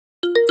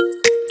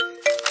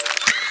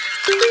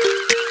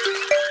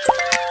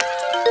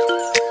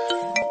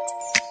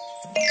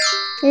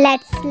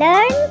Let's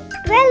learn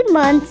 12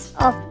 months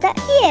of the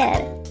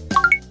year.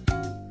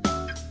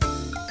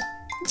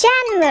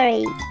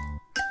 January,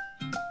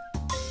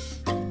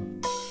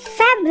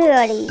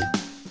 February,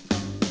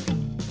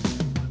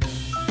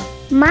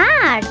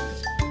 March,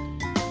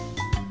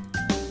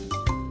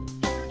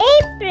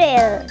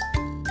 April,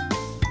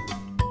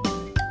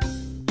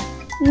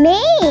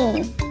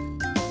 May,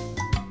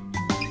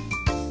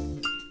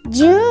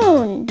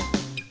 June,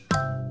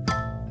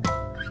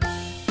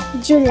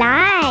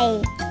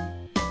 July,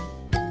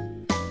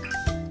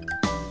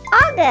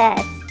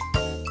 August,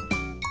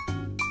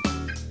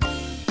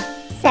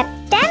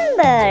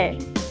 September,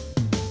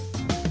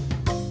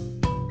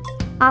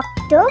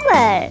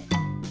 October,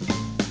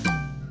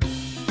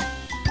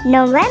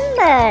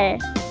 November,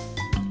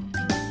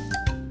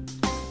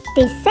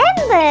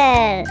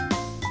 December.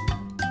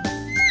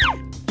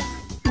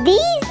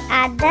 These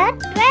are the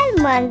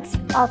 12 months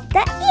of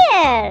the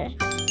year.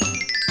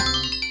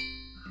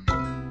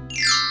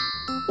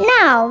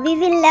 Now we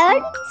will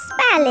learn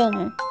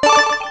spelling.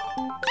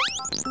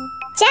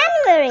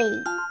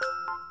 January,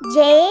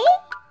 January,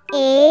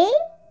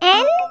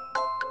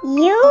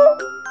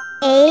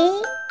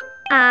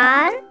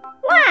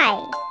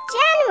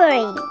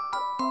 January.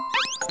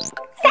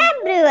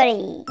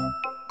 February,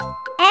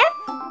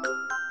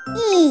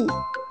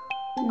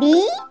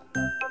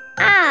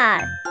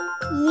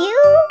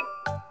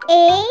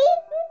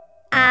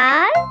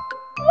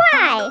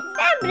 February,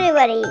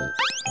 February.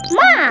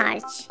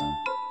 March,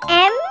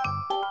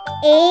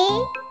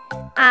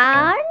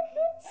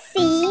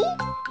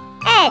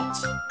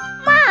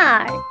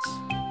 March.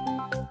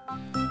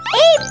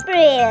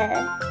 April,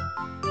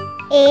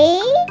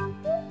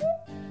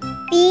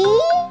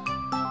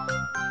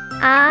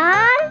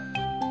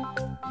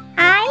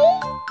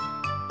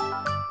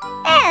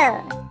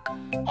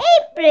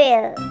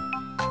 April.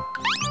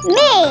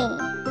 May,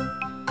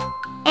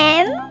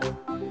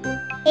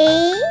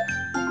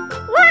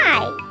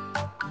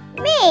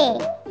 May.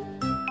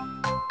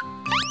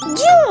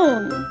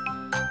 June,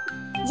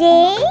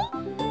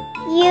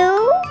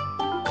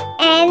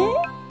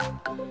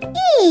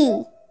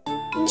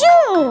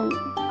 June.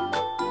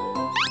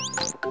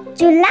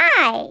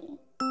 July,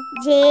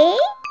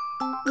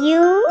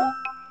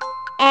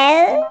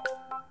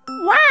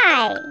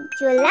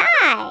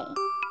 July.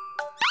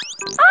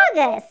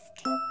 August,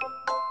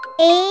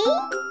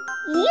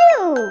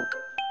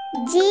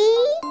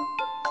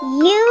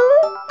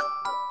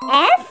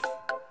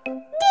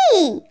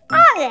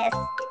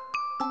 August.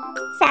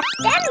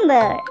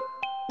 September,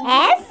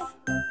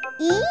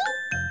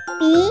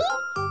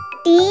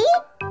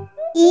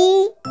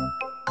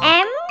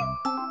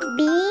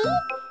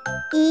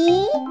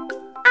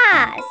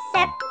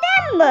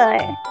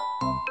 September.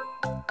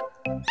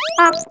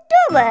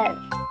 October,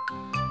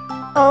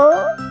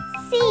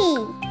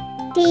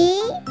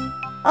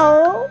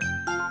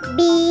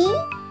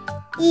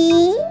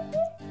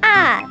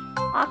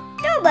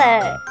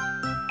 October.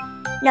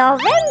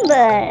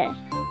 November,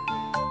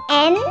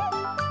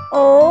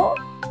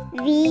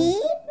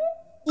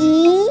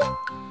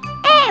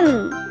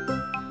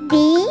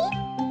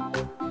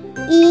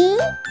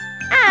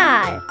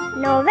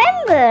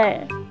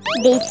 November.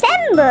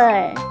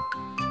 December,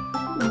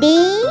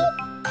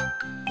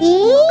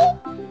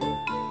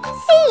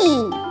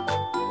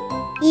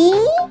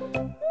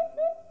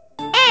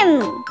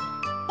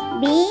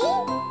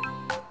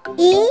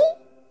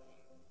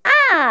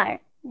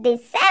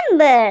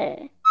 December.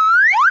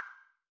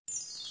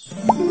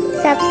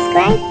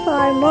 Subscribe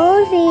for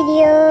more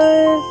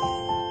videos.